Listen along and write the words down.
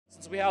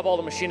we have all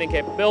the machining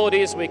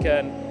capabilities, we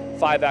can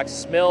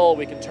 5-axis mill,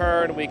 we can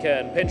turn, we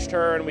can pinch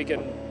turn, we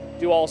can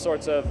do all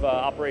sorts of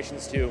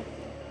operations to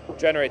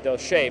generate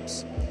those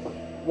shapes.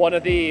 One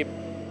of the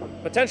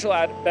potential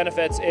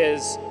benefits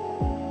is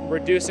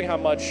reducing how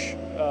much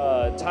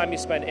time you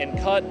spend in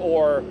cut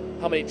or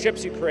how many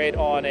chips you create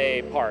on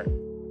a part.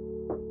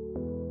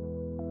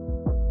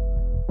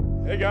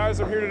 Hey guys,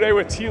 I'm here today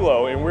with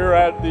Tilo, and we're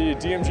at the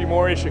DMG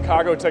Mori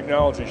Chicago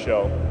Technology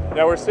Show.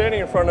 Now we're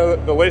standing in front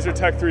of the LASER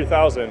TEC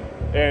 3000,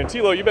 and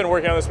Tilo, you've been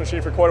working on this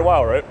machine for quite a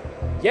while, right?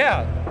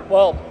 Yeah,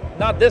 well,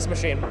 not this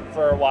machine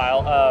for a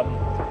while.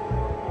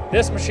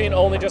 This machine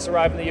only just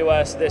arrived in the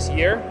US this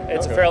year.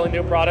 It's a fairly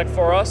new product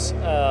for us.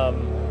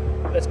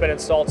 It's been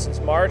installed since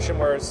March, and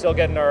we're still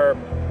getting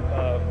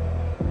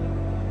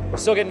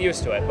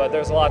used to it, but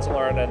there's a lot to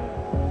learn,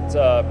 and it's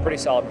a pretty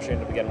solid machine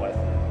to begin with.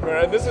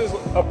 And this is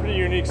a pretty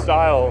unique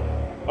style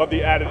of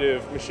the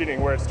additive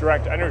machining where it's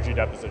direct energy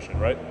deposition,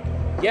 right?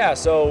 Yeah,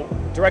 so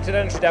directed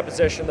energy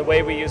deposition, the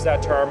way we use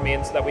that term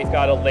means that we've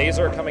got a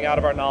laser coming out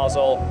of our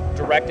nozzle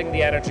directing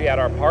the energy at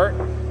our part,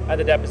 and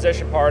the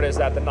deposition part is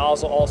that the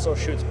nozzle also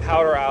shoots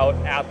powder out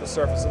at the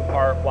surface of the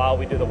part while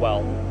we do the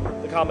weld.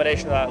 The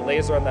combination of that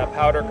laser and that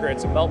powder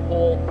creates a melt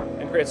pool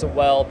and creates a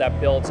weld that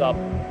builds up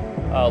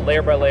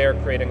layer by layer,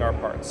 creating our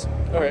parts.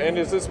 Okay, and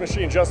is this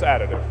machine just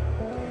additive?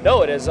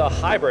 No, it is a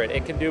hybrid.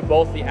 It can do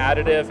both the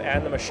additive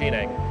and the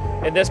machining.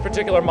 In this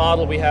particular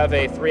model, we have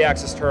a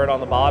 3-axis turret on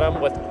the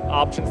bottom with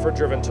option for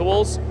driven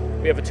tools.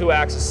 We have a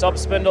 2-axis sub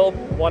spindle,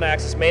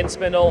 1-axis main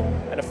spindle,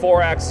 and a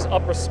 4-axis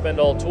upper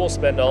spindle, tool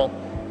spindle,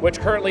 which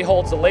currently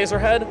holds the laser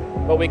head,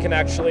 but we can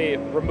actually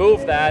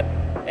remove that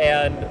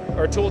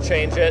or tool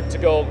change it to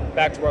go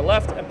back to our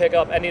left and pick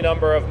up any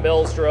number of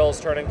mills,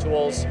 drills, turning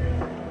tools,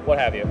 what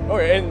have you.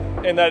 Okay,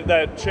 and that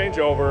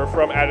changeover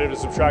from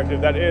additive to subtractive,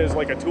 that is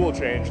like a tool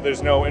change.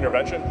 There's no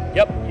intervention?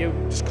 Yep, you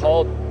just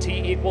call T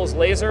equals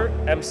laser,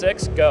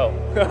 M6, go.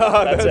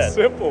 That's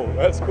simple,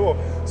 that's cool.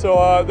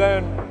 So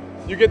then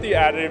you get the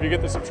additive, you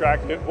get the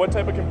subtractive. What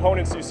type of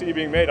components do you see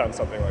being made on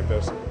something like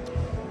this?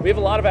 We have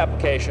a lot of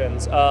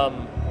applications.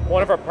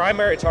 One of our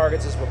primary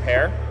targets is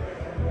repair.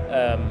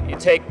 You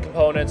take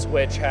components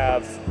which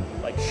have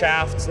like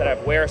shafts that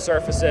have wear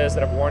surfaces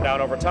that have worn down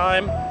over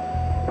time,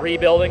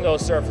 rebuilding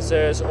those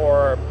surfaces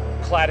or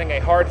cladding a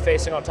hard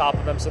facing on top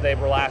of them so they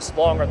will last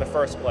longer in the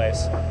first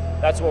place.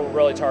 That's what we're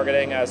really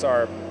targeting as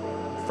our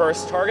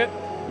first target.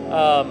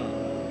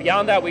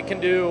 Beyond that, we can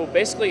do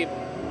basically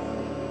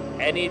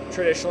any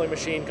traditionally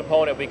machined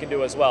component we can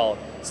do as well.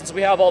 Since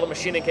we have all the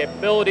machining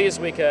capabilities,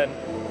 we can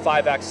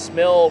 5-axis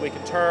mill, we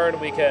can turn,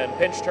 we can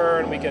pinch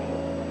turn, we can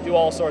do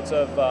all sorts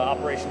of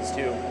operations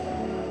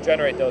to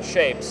generate those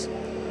shapes.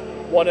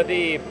 One of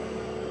the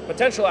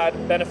potential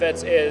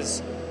benefits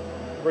is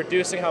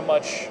reducing how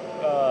much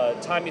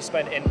time you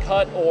spend in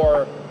cut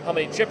or how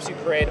many chips you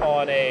create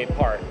on a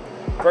part.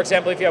 For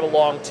example, if you have a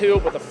long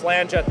tube with a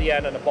flange at the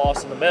end and a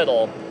boss in the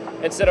middle,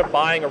 instead of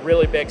buying a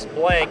really big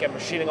blank and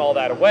machining all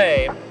that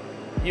away,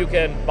 you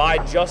can buy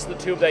just the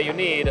tube that you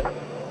need,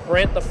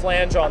 print the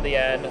flange on the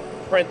end,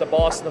 print the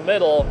boss in the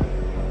middle,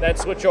 then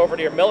switch over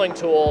to your milling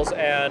tools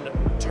and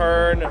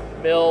turn,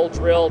 mill,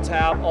 drill,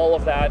 tap, all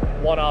of that,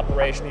 one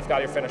operation, you've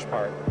got your finished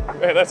part.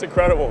 Man, that's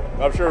incredible.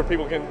 I'm sure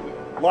people can,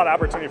 a lot of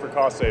opportunity for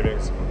cost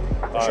savings.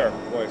 Sure.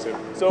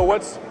 So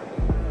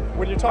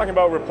when you're talking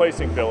about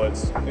replacing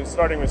billets and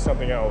starting with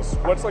something else,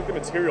 what's like the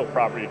material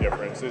property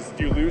difference?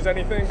 Do you lose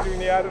anything doing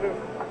the additive?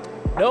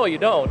 No, you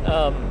don't.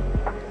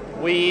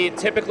 We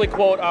typically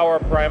quote our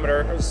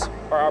parameters,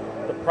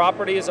 the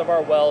properties of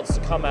our welds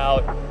to come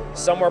out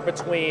somewhere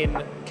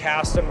between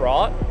cast and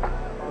wrought,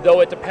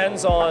 though it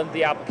depends on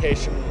the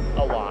application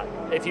a lot.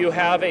 If you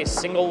have a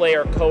single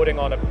layer coating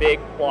on a big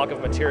block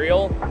of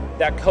material,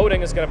 that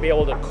coating is going to be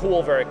able to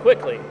cool very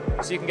quickly,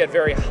 so you can get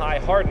very high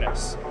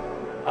hardness.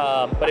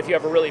 But if you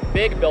have a really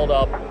big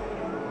buildup,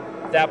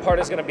 that part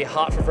is going to be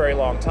hot for a very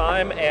long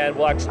time and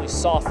will actually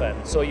soften.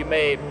 So you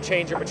may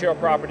change your material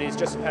properties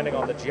just depending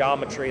on the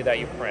geometry that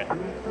you print.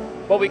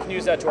 But we can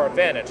use that to our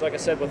advantage. Like I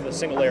said, with a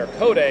single layer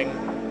coating,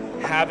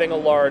 having a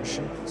large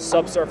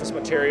subsurface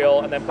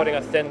material and then putting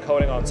a thin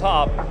coating on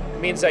top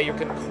means that you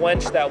can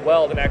quench that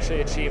weld and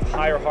actually achieve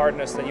higher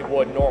hardness than you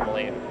would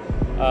normally.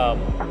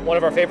 One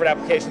of our favorite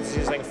applications is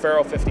using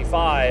Ferro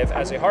 55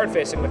 as a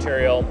hard-facing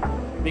material,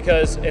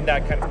 because in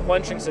that kind of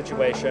quenching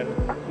situation,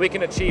 we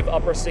can achieve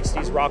upper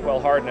 60s Rockwell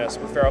hardness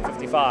with Ferro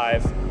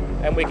 55,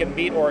 and we can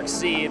meet or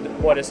exceed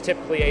what is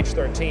typically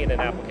H13 in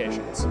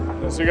applications.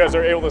 So you guys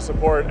are able to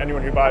support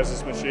anyone who buys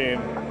this machine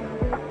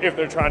if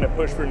they're trying to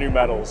push for new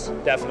metals?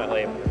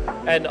 Definitely.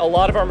 And a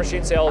lot of our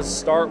machine sales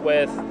start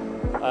with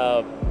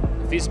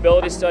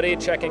feasibility study,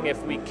 checking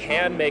if we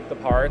can make the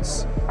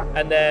parts,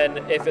 and then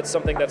if it's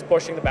something that's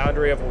pushing the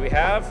boundary of what we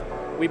have,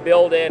 we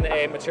build in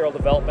a material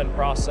development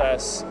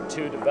process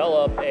to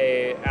develop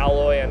a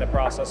alloy and a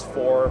process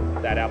for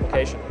that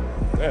application.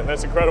 Man,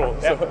 that's incredible.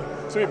 Yeah.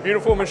 So you have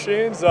beautiful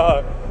machines.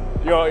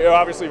 You're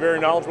obviously very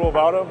knowledgeable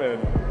about them,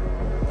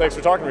 and thanks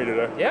for talking to me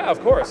today. Yeah, of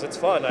course. It's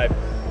fun. I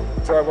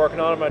enjoy working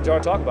on them. I enjoy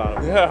talking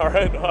about them. Yeah, all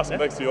right. Awesome. Yeah.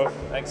 Thanks, Tilo.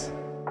 Thanks.